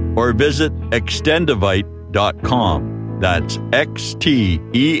 1-877-928-8822 or visit extendivite.com. That's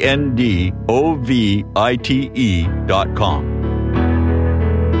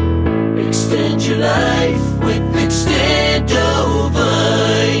XTENDOVITE.com. Extend your life with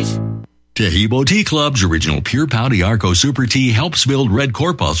Extendovite. Tehibo Tea Club's original Pure Pouty Arco Super Tea helps build red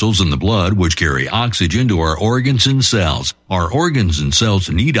corpuscles in the blood, which carry oxygen to our organs and cells. Our organs and cells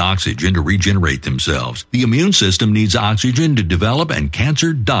need oxygen to regenerate themselves. The immune system needs oxygen to develop, and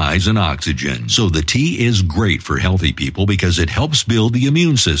cancer dies in oxygen. So the tea is great for healthy people because it helps build the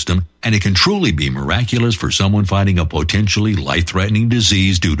immune system, and it can truly be miraculous for someone fighting a potentially life-threatening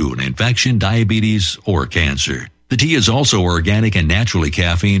disease due to an infection, diabetes, or cancer. The tea is also organic and naturally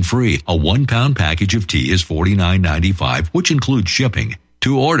caffeine-free. A 1-pound package of tea is $49.95, which includes shipping.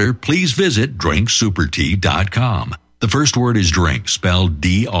 To order, please visit drinksupertea.com. The first word is drink, spelled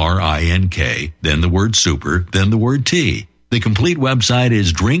D-R-I-N-K, then the word super, then the word tea. The complete website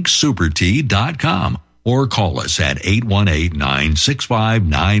is drinksupertea.com. Or call us at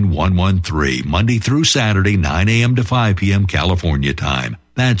 818-965-9113, Monday through Saturday, 9 a.m. to 5 p.m. California time.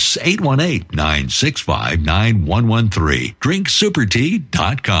 That's 818-965-9113,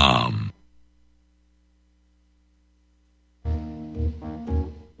 drinksupertea.com.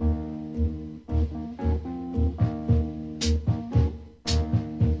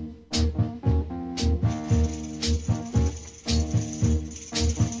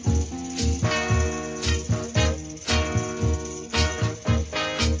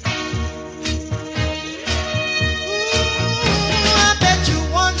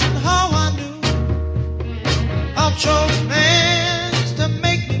 Chose man to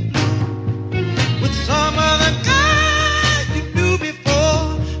make me blue.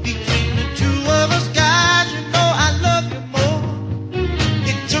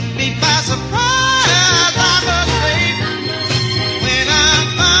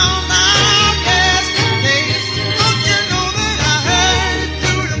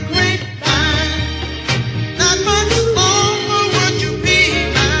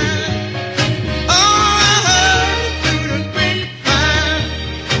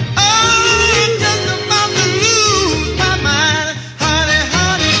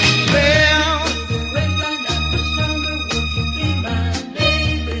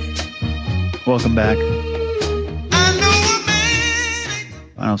 Welcome back.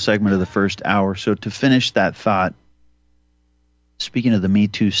 Final segment of the first hour. So to finish that thought, speaking of the Me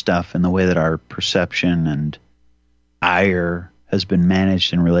Too stuff and the way that our perception and ire has been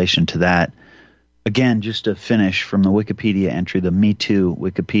managed in relation to that, again, just to finish from the Wikipedia entry, the Me Too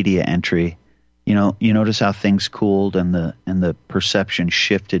Wikipedia entry, you notice how things cooled and the perception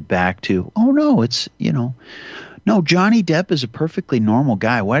shifted back to, oh no, it's, no, Johnny Depp is a perfectly normal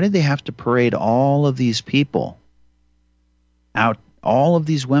guy. Why did they have to parade all of these people out? All of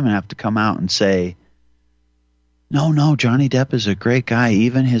these women have to come out and say, no, Johnny Depp is a great guy.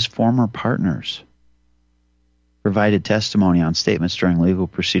 Even his former partners provided testimony on statements during legal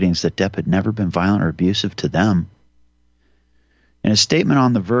proceedings that Depp had never been violent or abusive to them. In a statement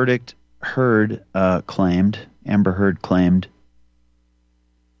on the verdict, Amber Heard claimed,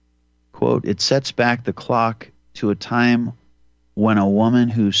 quote, "It sets back the clock to a time when a woman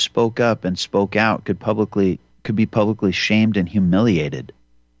who spoke up and spoke out could be publicly shamed and humiliated."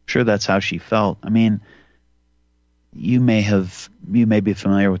 I'm sure that's how she felt. I mean, you may be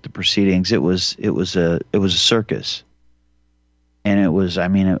familiar with the proceedings. It was a circus, and it was. I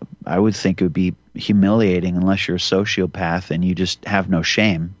mean, I would think it would be humiliating unless you're a sociopath and you just have no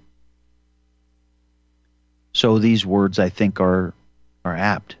shame. So these words, I think, are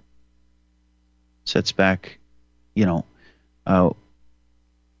apt. Sets back,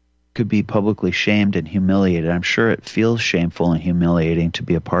 could be publicly shamed and humiliated. I'm sure it feels shameful and humiliating to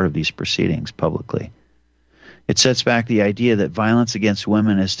be a part of these proceedings publicly. It sets back the idea that violence against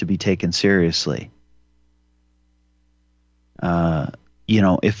women is to be taken seriously.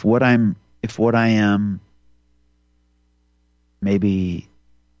 If what I am maybe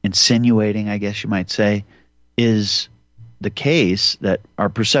insinuating, I guess you might say, is the case, that our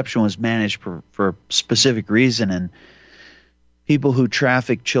perception was managed for a specific reason, and people who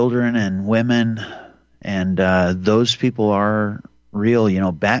traffic children and women, and those people are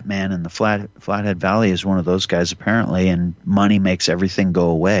real. Batman in the Flathead Valley is one of those guys apparently, and money makes everything go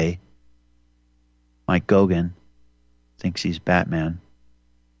away. Mike Gogan thinks he's Batman.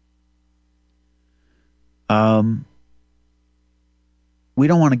 We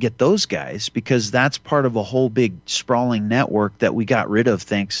don't want to get those guys, because that's part of a whole big sprawling network that we got rid of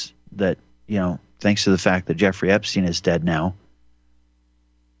thanks to the fact that Jeffrey Epstein is dead now.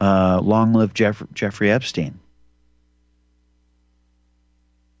 Long live Jeffrey Epstein.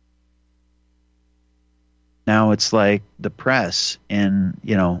 Now it's like the press in,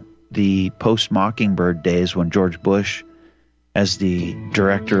 the post-Mockingbird days, when George Bush, as the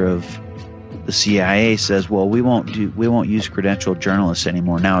director of the CIA, says, well, we won't use credentialed journalists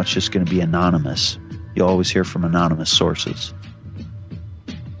anymore. Now it's just going to be anonymous. You always hear from anonymous sources.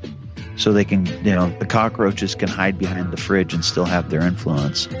 So they can, the cockroaches can hide behind the fridge and still have their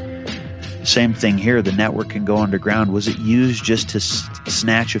influence. Same thing here. The network can go underground. Was it used just to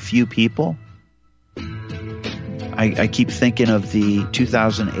snatch a few people? I keep thinking of the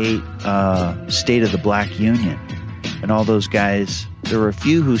 2008 State of the Black Union and all those guys. There were a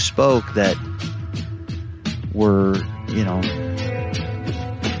few who spoke that were,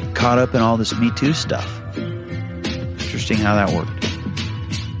 caught up in all this Me Too stuff. Interesting how that worked.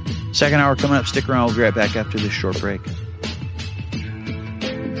 Second hour coming up. Stick around. We'll be right back after this short break.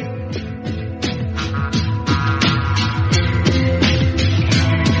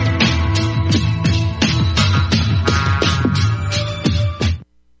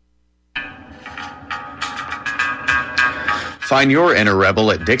 Find your inner rebel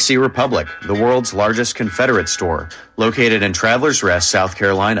at Dixie Republic, the world's largest Confederate store, located in Travelers Rest, South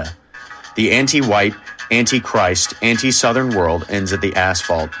Carolina. The anti-white, anti-Christ, anti-Southern world ends at the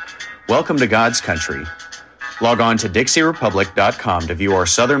asphalt. Welcome to God's country. Log on to DixieRepublic.com to view our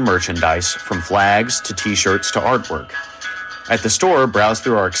Southern merchandise, from flags to t-shirts to artwork. At the store, browse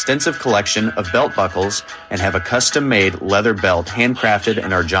through our extensive collection of belt buckles and have a custom-made leather belt handcrafted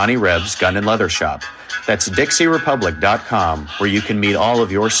in our Johnny Reb's Gun and Leather Shop. That's DixieRepublic.com, where you can meet all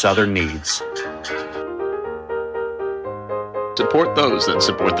of your Southern needs. Support those that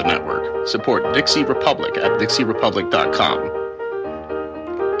support the network. Support Dixie Republic at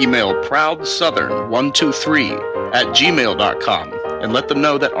DixieRepublic.com. Email ProudSouthern123@gmail.com and let them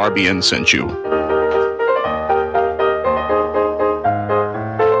know that RBN sent you.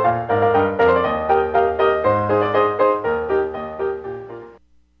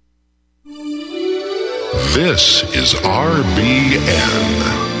 This is RBN,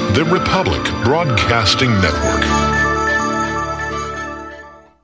 the Republic Broadcasting Network.